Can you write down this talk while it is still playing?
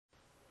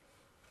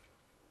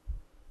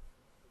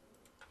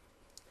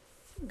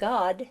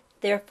God,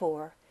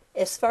 therefore,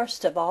 is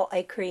first of all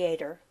a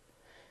creator,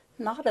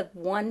 not of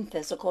one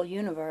physical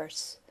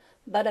universe,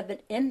 but of an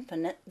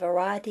infinite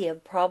variety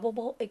of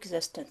probable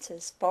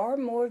existences far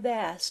more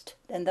vast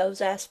than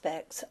those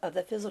aspects of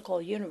the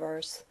physical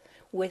universe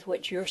with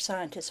which your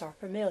scientists are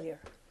familiar.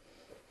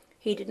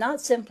 He did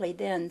not simply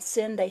then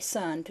send a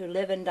son to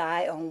live and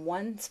die on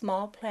one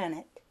small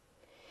planet.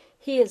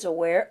 He is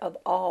aware of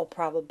all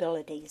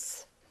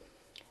probabilities.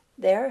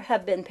 There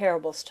have been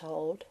parables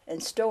told,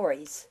 and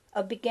stories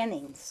of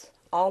beginnings.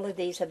 All of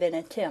these have been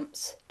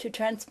attempts to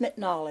transmit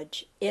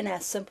knowledge in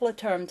as simple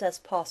terms as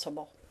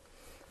possible.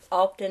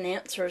 Often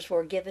answers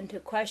were given to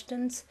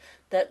questions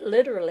that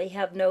literally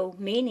have no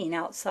meaning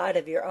outside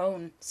of your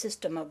own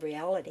system of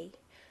reality.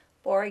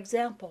 For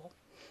example,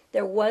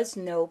 there was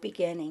no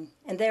beginning,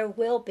 and there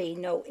will be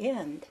no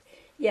end.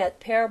 Yet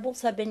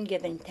parables have been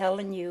given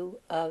telling you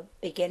of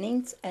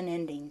beginnings and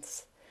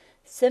endings,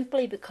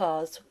 simply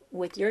because,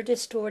 with your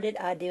distorted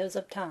ideas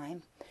of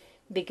time,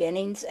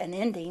 beginnings and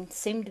endings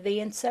seem to be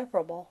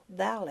inseparable,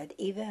 valid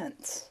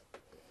events.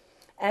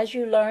 As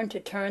you learn to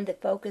turn the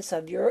focus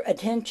of your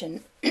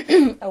attention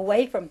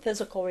away from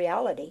physical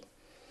reality,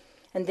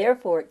 and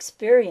therefore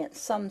experience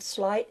some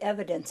slight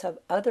evidence of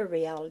other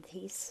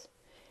realities,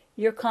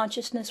 your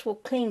consciousness will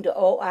cling to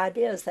old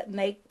ideas that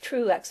make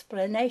true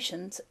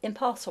explanations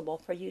impossible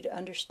for you to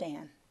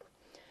understand.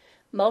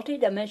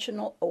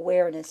 Multidimensional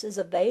awareness is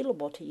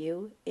available to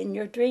you in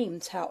your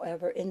dreams,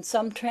 however, in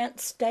some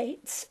trance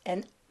states,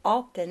 and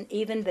often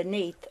even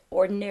beneath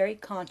ordinary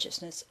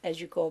consciousness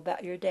as you go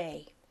about your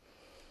day.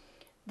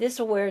 This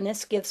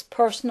awareness gives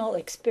personal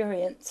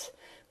experience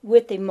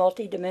with the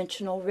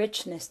multidimensional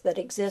richness that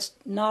exists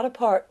not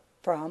apart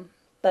from,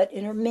 but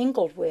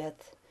intermingled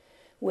with,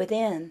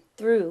 within,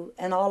 through,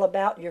 and all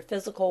about your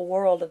physical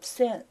world of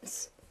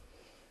sense.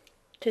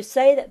 To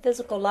say that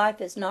physical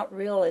life is not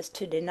real is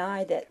to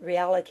deny that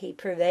reality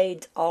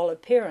pervades all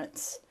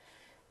appearance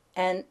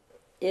and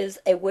is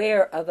a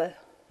part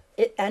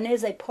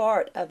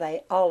of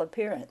all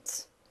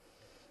appearance.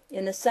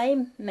 In the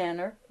same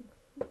manner,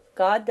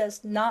 God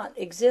does not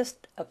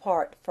exist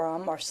apart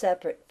from or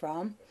separate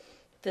from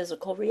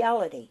physical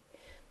reality,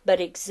 but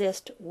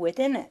exists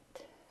within it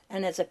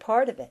and as a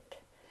part of it,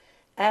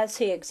 as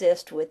he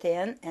exists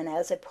within and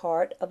as a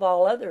part of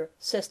all other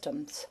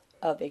systems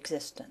of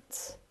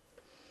existence.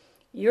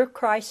 Your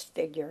Christ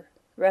figure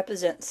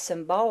represents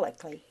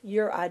symbolically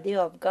your idea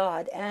of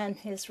God and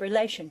his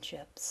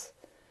relationships.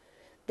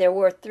 There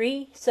were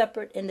 3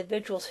 separate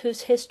individuals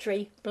whose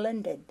history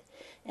blended,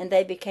 and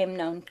they became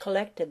known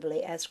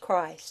collectively as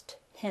Christ,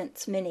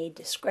 hence many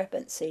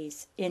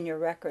discrepancies in your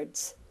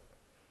records.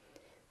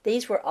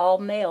 These were all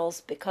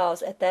males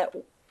because at that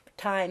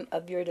time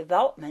of your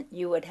development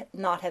you would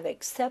not have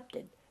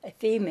accepted a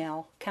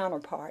female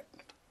counterpart.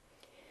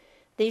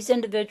 These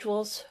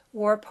individuals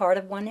were part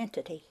of one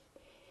entity.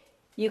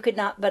 You could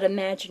not but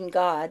imagine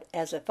God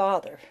as a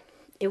father.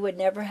 It would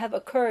never have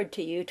occurred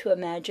to you to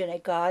imagine a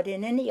God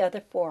in any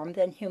other form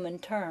than human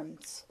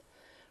terms.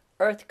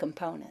 Earth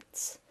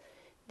components.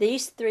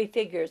 These 3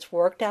 figures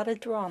worked out a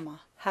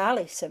drama,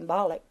 highly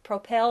symbolic,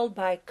 propelled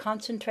by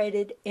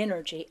concentrated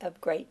energy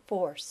of great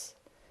force.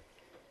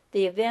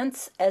 The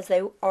events as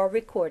they are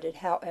recorded,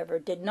 however,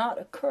 did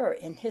not occur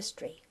in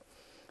history.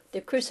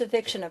 The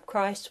crucifixion of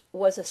Christ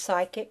was a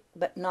psychic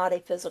but not a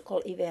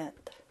physical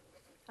event.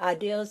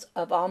 Ideas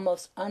of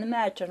almost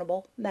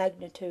unimaginable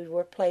magnitude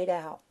were played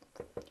out.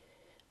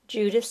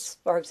 Judas,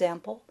 for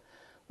example,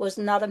 was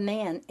not a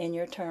man in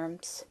your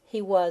terms.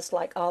 He was,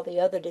 like all the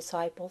other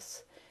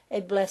disciples, a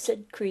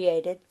blessed,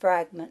 created,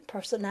 fragment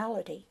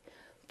personality,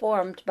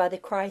 formed by the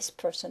Christ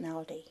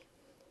personality.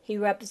 He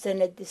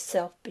represented the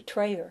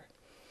self-betrayer.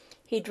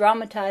 He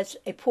dramatized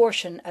a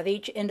portion of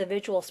each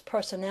individual's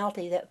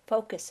personality that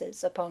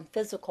focuses upon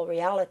physical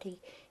reality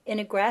in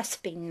a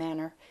grasping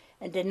manner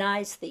and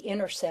denies the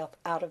inner self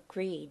out of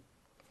greed.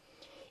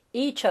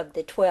 Each of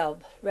the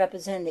 12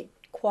 represented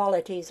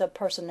qualities of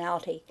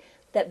personality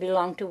that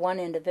belonged to one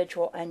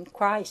individual, and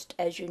Christ,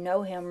 as you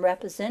know him,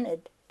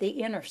 represented the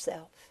inner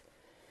self.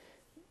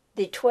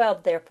 The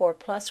 12, therefore,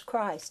 plus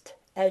Christ,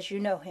 as you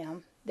know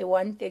him, the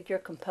one figure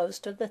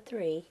composed of the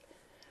 3,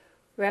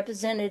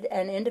 represented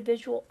an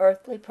individual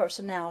earthly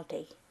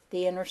personality,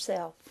 the inner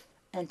self,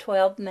 and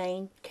 12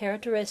 main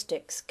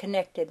characteristics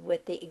connected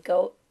with the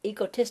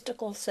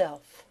egotistical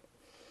self.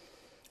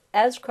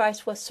 As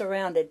Christ was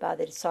surrounded by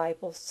the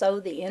disciples, so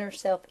the inner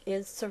self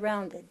is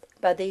surrounded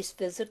by these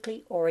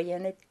physically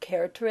oriented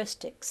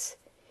characteristics,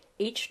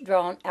 each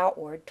drawn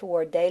outward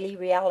toward daily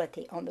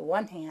reality on the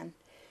one hand,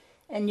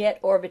 and yet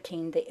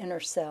orbiting the inner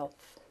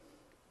self.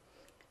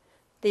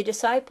 The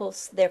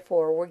disciples,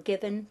 therefore, were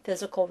given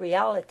physical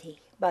reality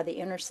by the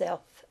inner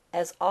self,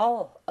 as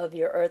all of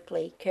your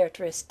earthly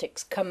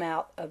characteristics come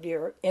out of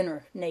your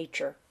inner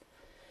nature.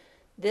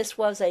 This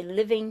was a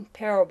living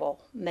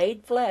parable,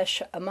 made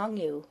flesh among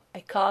you,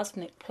 a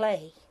cosmic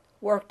play,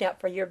 worked out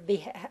for your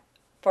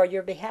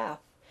behalf,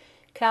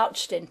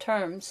 couched in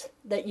terms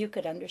that you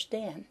could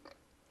understand.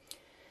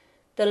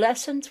 The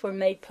lessons were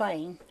made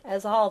plain,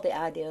 as all the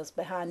ideas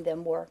behind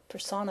them were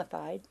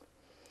personified.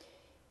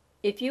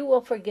 If you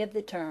will forgive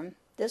the term,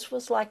 this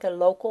was like a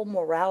local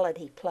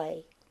morality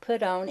play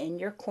put on in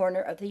your corner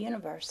of the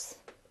universe.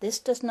 This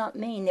does not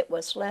mean it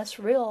was less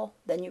real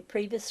than you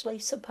previously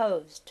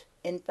supposed.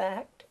 In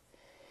fact,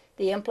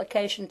 the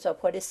implications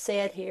of what is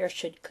said here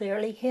should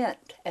clearly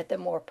hint at the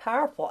more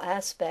powerful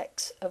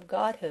aspects of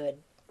Godhood.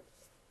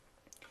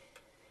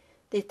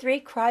 The three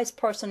Christ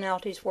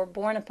personalities were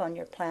born upon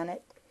your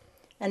planet,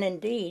 and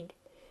indeed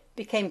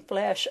became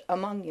flesh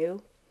among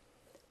you.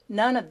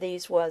 None of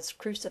these was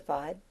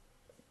crucified.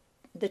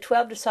 The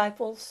 12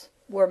 disciples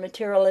were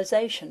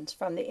materializations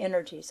from the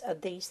energies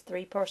of these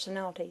three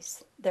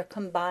personalities, their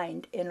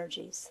combined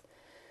energies.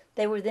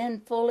 They were then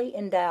fully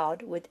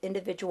endowed with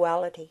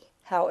individuality,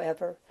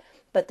 however,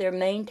 but their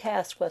main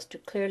task was to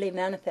clearly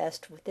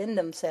manifest within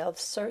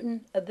themselves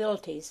certain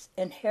abilities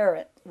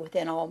inherent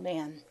within all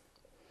men.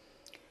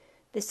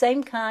 The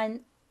same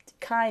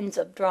kinds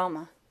of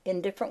drama in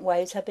different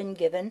ways have been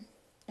given,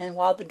 and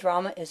while the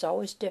drama is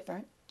always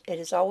different, it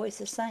is always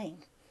the same.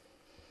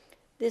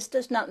 This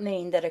does not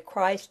mean that a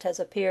Christ has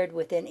appeared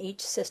within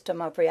each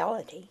system of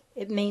reality.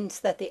 It means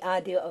that the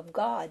idea of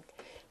God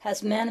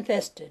has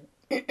manifested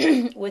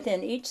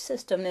within each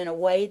system in a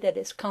way that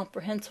is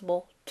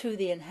comprehensible to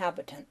the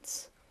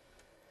inhabitants.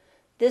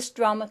 This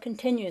drama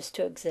continues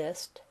to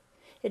exist.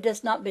 It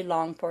does not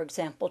belong, for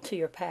example, to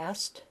your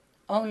past.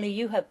 Only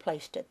you have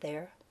placed it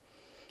there.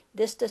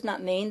 This does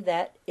not mean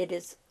that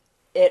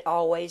it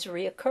always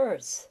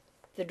reoccurs.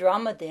 The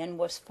drama, then,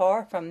 was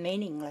far from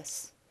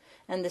meaningless,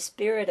 and the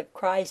Spirit of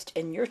Christ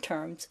in your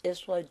terms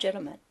is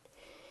legitimate.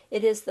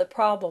 It is the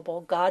probable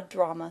God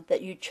drama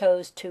that you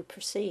chose to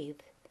perceive.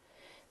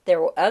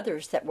 There were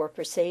others that were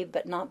perceived,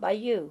 but not by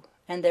you,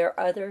 and there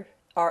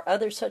are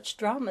other such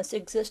dramas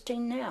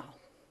existing now.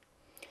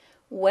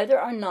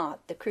 Whether or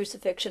not the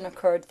crucifixion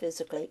occurred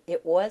physically,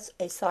 it was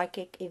a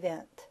psychic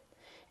event,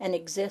 and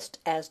exists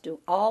as do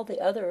all the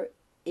other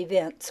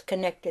events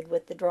connected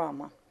with the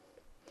drama.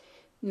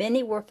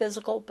 Many were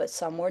physical, but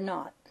some were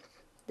not.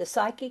 The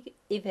psychic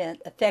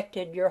event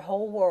affected your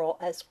whole world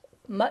as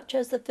much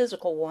as the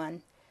physical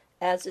one,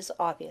 as is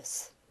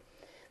obvious.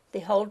 The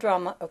whole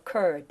drama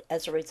occurred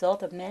as a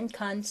result of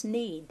mankind's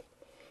need.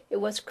 It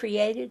was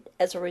created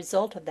as a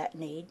result of that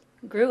need,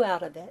 grew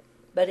out of it,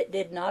 but it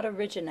did not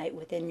originate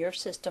within your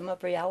system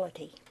of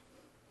reality.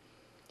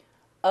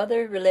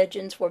 Other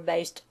religions were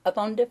based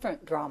upon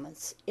different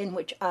dramas, in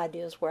which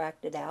ideas were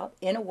acted out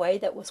in a way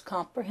that was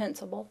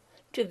comprehensible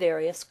to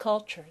various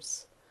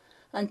cultures.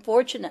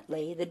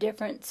 Unfortunately, the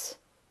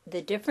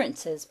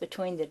differences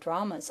between the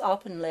dramas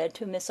often led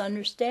to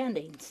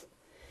misunderstandings,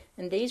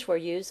 and these were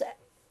used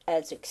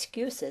as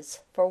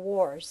excuses for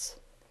wars.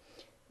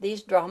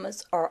 These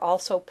dramas are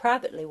also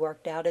privately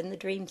worked out in the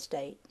dream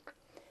state.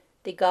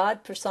 The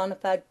God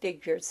personified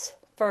figures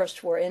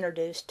first were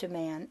introduced to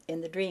man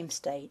in the dream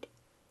state,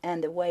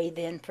 and the way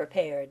then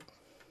prepared.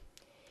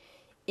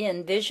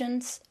 In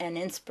visions and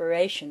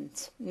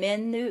inspirations,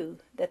 men knew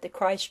that the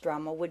Christ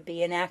drama would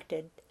be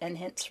enacted, and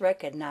hence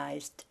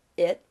recognized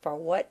it for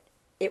what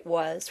it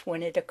was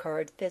when it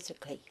occurred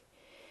physically.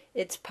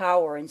 Its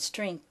power and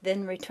strength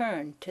then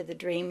returned to the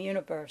dream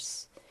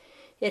universe.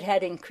 It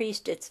had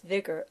increased its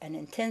vigor and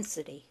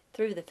intensity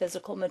through the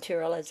physical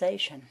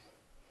materialization.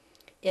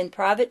 In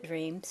private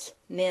dreams,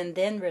 men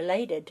then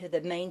related to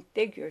the main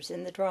figures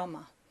in the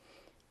drama,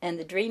 and in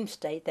the dream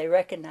state they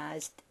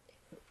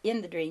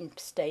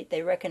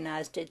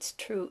recognized its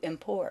true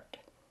import.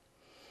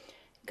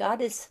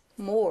 God is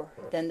more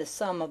than the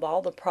sum of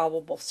all the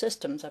probable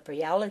systems of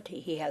reality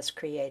He has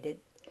created,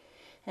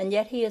 and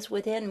yet He is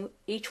within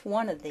each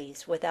one of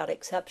these without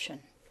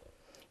exception.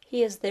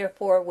 He is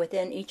therefore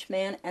within each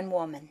man and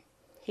woman.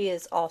 He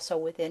is also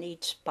within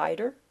each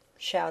spider,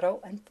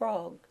 shadow, and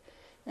frog,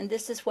 and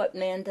this is what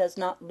man does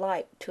not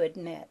like to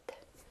admit.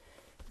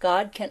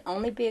 God can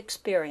only be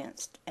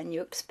experienced, and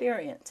you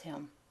experience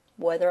Him,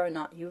 whether or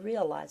not you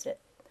realize it,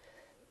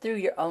 through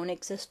your own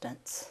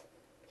existence.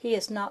 He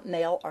is not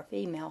male or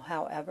female,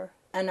 however,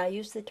 and I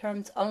use the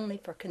terms only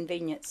for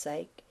convenience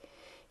sake.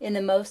 In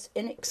the most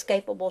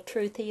inescapable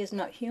truth, He is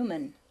not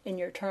human in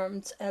your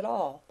terms at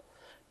all,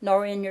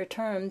 nor in your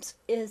terms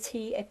is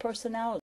He a personality.